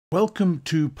Welcome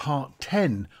to part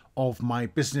 10 of my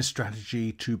Business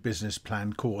Strategy to Business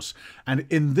Plan course. And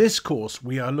in this course,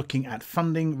 we are looking at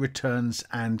funding, returns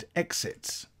and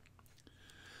exits.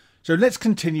 So let's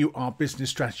continue our business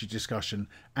strategy discussion.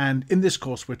 And in this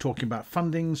course, we're talking about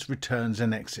fundings, returns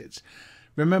and exits.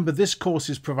 Remember, this course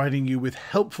is providing you with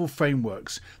helpful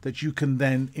frameworks that you can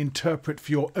then interpret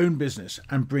for your own business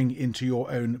and bring into your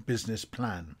own business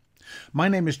plan. My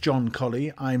name is John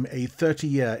Colley. I'm a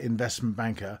 30-year investment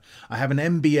banker. I have an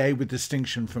MBA with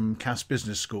distinction from Cass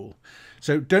Business School.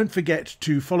 So don't forget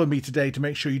to follow me today to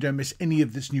make sure you don't miss any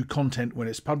of this new content when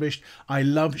it's published. I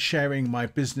love sharing my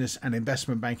business and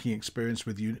investment banking experience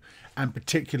with you, and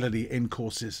particularly in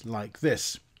courses like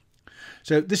this.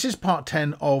 So this is part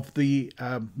 10 of the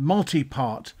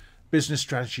multi-part Business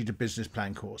Strategy to Business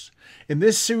Plan course. In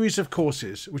this series of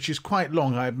courses, which is quite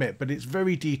long, I admit, but it's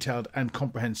very detailed and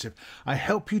comprehensive, I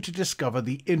help you to discover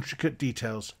the intricate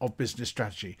details of business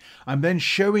strategy. I'm then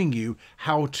showing you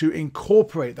how to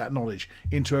incorporate that knowledge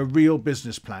into a real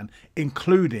business plan,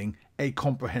 including a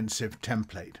comprehensive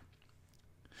template.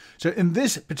 So in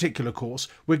this particular course,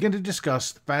 we're going to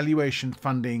discuss valuation,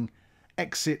 funding,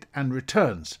 exit and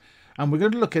returns. And we're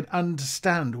going to look at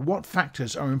understand what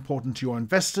factors are important to your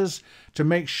investors to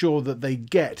make sure that they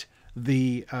get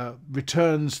the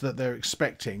returns that they're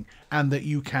expecting and that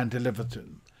you can deliver to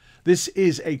them. This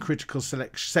is a critical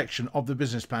section of the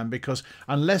business plan because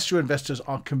unless your investors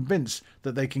are convinced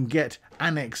that they can get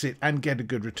an exit and get a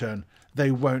good return, they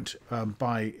won't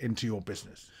buy into your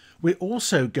business. We're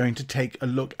also going to take a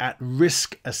look at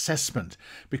risk assessment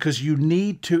because you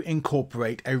need to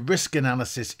incorporate a risk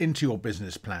analysis into your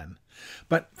business plan.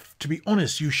 But to be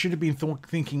honest, you should have been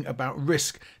thinking about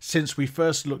risk since we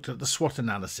first looked at the SWOT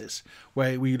analysis,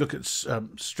 where we look at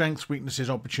strengths, weaknesses,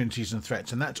 opportunities and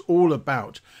threats. And that's all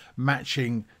about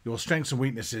matching your strengths and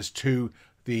weaknesses to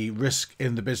the risk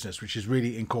in the business, which is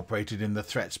really incorporated in the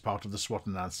threats part of the SWOT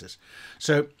analysis.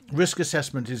 So risk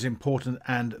assessment is important,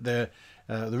 and the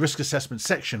risk assessment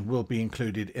section will be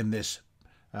included in this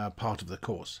part of the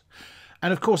course.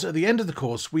 And of course, at the end of the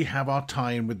course, we have our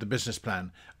tie-in with the business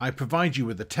plan. I provide you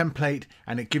with a template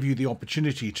and it gives you the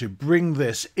opportunity to bring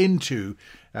this into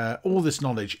all this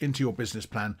knowledge into your business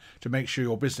plan to make sure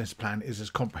your business plan is as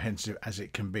comprehensive as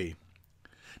it can be.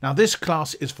 Now, this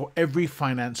class is for every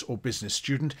finance or business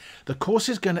student. The course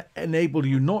is going to enable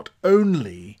you not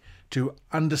only to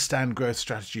understand growth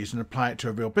strategies and apply it to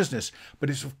a real business, but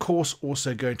it's of course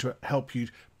also going to help you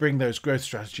bring those growth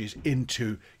strategies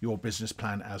into your business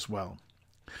plan as well.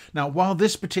 Now, while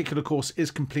this particular course is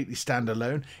completely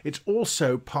standalone, it's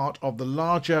also part of the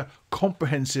larger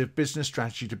comprehensive business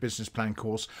strategy to business plan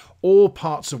course, all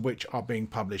parts of which are being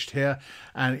published here.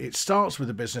 And it starts with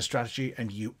a business strategy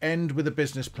and you end with a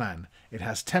business plan. It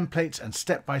has templates and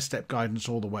step-by-step guidance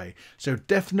all the way. So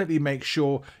definitely make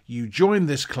sure you join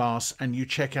this class and you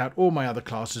check out all my other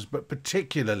classes, but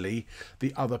particularly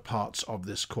the other parts of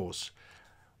this course.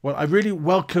 Well, I really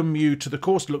welcome you to the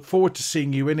course. Look forward to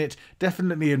seeing you in it.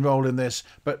 Definitely enroll in this.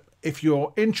 But if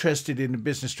you're interested in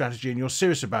business strategy and you're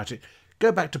serious about it,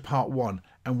 go back to part 1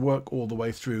 and work all the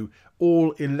way through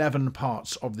all 11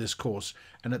 parts of this course.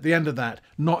 And at the end of that,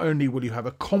 not only will you have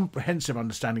a comprehensive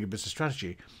understanding of business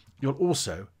strategy, you'll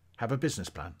also have a business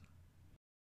plan.